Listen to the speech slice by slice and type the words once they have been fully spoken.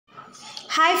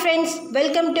Hi friends,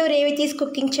 welcome to Revati's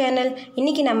cooking channel.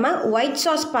 இன்னைக்கு நம்ம white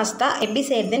sauce pasta எப்படி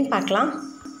செய்யறதுன்னு பார்க்கலாம்.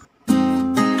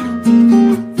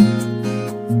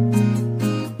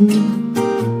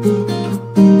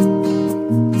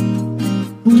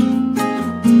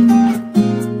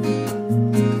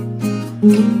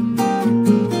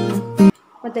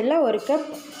 முதல்ல ஒரு கப்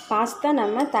பாஸ்தா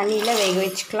நம்ம தண்ணியில வேக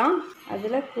வச்சுக்கலாம்.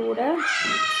 அதுல கூட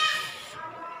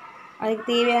அதுக்கு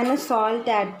தேவையான salt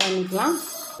ஆட் பண்ணிக்கலாம்.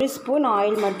 ஒரு ஸ்பூன்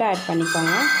ஆயில் மட்டும் ஆட்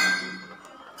பண்ணிக்கோங்க.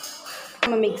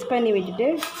 நம்ம மிக்ஸ் பண்ணி விட்டுட்டு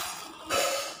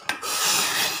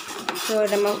ஸோ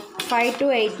நம்ம 5 to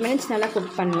 8 minutes நல்லா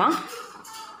குக் பண்ணலாம்.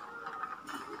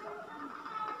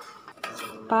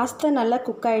 பாஸ்தா நல்லா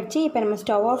குக் ஆகிடுச்சு. இப்போ நம்ம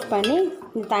ஸ்டவ் ஆஃப் பண்ணி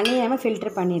இந்த தண்ணியை நம்ம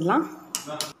ஃபில்டர் பண்ணிடலாம்.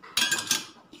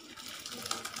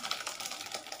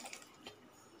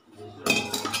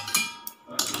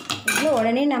 இதில்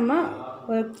உடனே நம்ம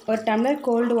ஒரு டம்ளர்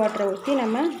கோல்டு வாட்டரை ஊற்றி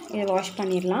நம்ம இதை வாஷ்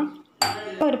பண்ணிடலாம்.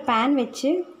 ஒரு பேன் வச்சு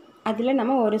அதில்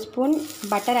நம்ம ஒரு ஸ்பூன்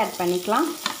பட்டர் ஆட் பண்ணிக்கலாம்.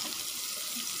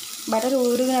 பட்டர்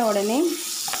உருகின உடனே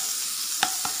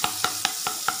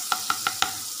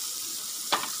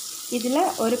இதில்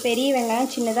ஒரு பெரிய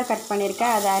வெங்காயம் சின்னதாக கட்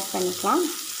பண்ணியிருக்கேன், அதை ஆட் பண்ணிக்கலாம்.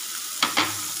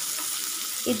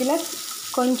 இதில்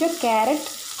கொஞ்சம் கேரட்,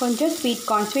 கொஞ்சம் ஸ்வீட்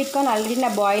கார்ன் ஆல்ரெடி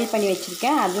நான் பாயில் பண்ணி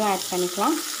வச்சுருக்கேன், அதுவும் ஆட்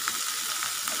பண்ணிக்கலாம்.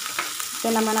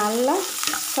 இதை நம்ம நல்லா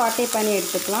சாட்டே பண்ணி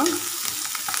எடுத்துக்கலாம்.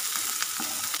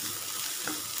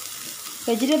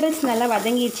 வெஜிடபிள்ஸ் நல்லா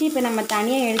வதங்கிடுச்சு. இப்போ நம்ம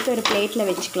தனியாக எடுத்து ஒரு பிளேட்டில்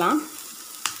வச்சுக்கலாம்.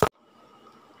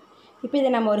 இப்போ இதை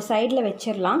நம்ம ஒரு சைடில்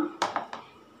வச்சிடலாம்.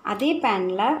 அதே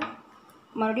பேனில்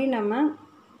மறுபடியும் நம்ம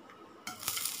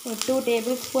ஒரு 2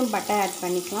 டேபிள்ஸ்பூன் பட்டர் ஆட்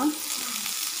பண்ணிக்கலாம்.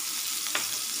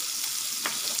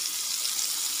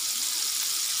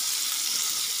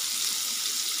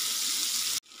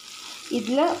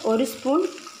 இதில் ஒரு ஸ்பூன்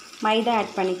மைதா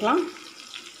ஆட் பண்ணிக்கலாம்.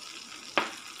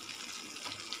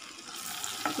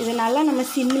 இது நல்லா நம்ம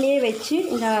சிம்லேயே வச்சு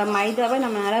இந்த மைதாவை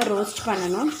நம்ம நல்லா ரோஸ்ட்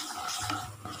பண்ணணும்.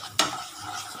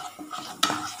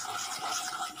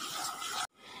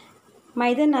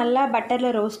 மைதா நல்லா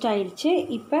பட்டரில் ரோஸ்ட் ஆகிடுச்சு.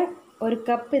 இப்போ ஒரு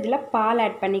கப் இதில் பால்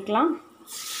ஆட் பண்ணிக்கலாம்.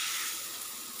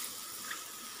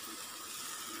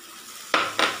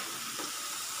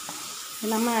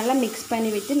 நம்ம நல்லா மிக்ஸ்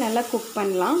பண்ணி விட்டு நல்லா குக்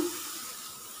பண்ணலாம்.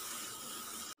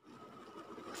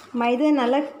 மைதா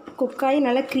நல்லா குக்காகி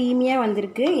நல்லா க்ரீமியாக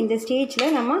வந்திருக்கு. இந்த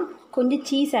ஸ்டேஜில் நம்ம கொஞ்சம்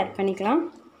சீஸ் ஆட் பண்ணிக்கலாம்.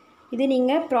 இது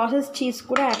நீங்கள் ப்ராசஸ் சீஸ்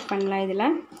கூட ஆட் பண்ணலாம். இதில்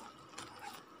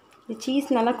இந்த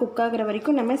சீஸ் நல்லா குக் ஆகிற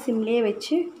வரைக்கும் நம்ம சிம்லேயே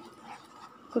வச்சு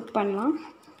குக் பண்ணலாம்.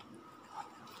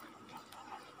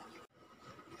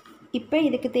 இப்போ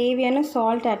இதுக்கு தேவையான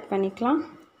சால்ட் ஆட் பண்ணிக்கலாம்.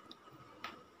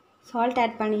 சால்ட்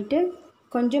ஆட் பண்ணிவிட்டு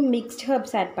கொஞ்சம் மிக்ஸ்ட்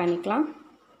ஹர்ப்ஸ் ஆட் பண்ணிக்கலாம்.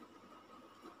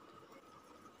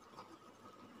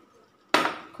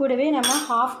 கூடவே நம்ம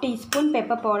 1/2 டீஸ்பூன்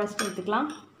பெப்பர் பவுடர் சேர்த்துக்கலாம்.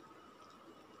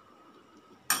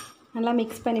 நல்லா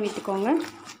மிக்ஸ் பண்ணி விட்டுக்கோங்க.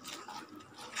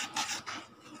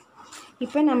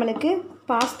 இப்போ நம்மளுக்கு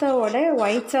பாஸ்தாவோட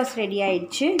ஒயிட் சாஸ் ரெடி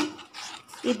ஆயிடுச்சு.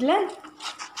 இதில்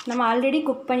நம்ம ஆல்ரெடி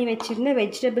குக் பண்ணி வச்சுருந்த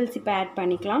வெஜிடபிள்ஸ் இப்போ ஆட்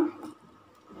பண்ணிக்கலாம்.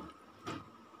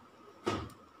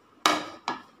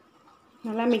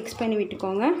 நல்லா மிக்ஸ் பண்ணி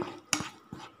விட்டுக்கோங்க.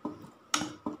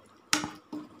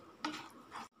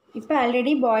 இப்போ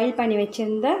ஆல்ரெடி பாயில் பண்ணி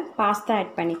வச்சுருந்த பாஸ்தா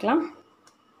ஆட் பண்ணிக்கலாம்.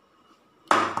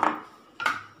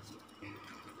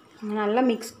 நல்லா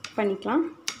மிக்ஸ் பண்ணிக்கலாம்.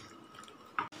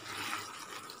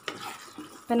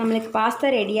 இப்போ நம்மளுக்கு பாஸ்தா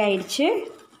ரெடி ஆயிடுச்சு.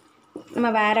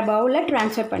 நம்ம வேறு பவுலில்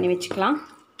ட்ரான்ஸ்ஃபர் பண்ணி வச்சுக்கலாம்.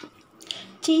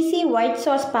 Cheesy white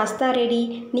sauce pasta ready.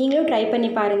 நீங்களும் ட்ரை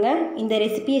பண்ணி பாருங்கள். இந்த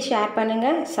ரெசிபியை ஷேர்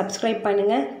பண்ணுங்கள், சப்ஸ்கிரைப்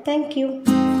பண்ணுங்கள். தேங்க்யூ.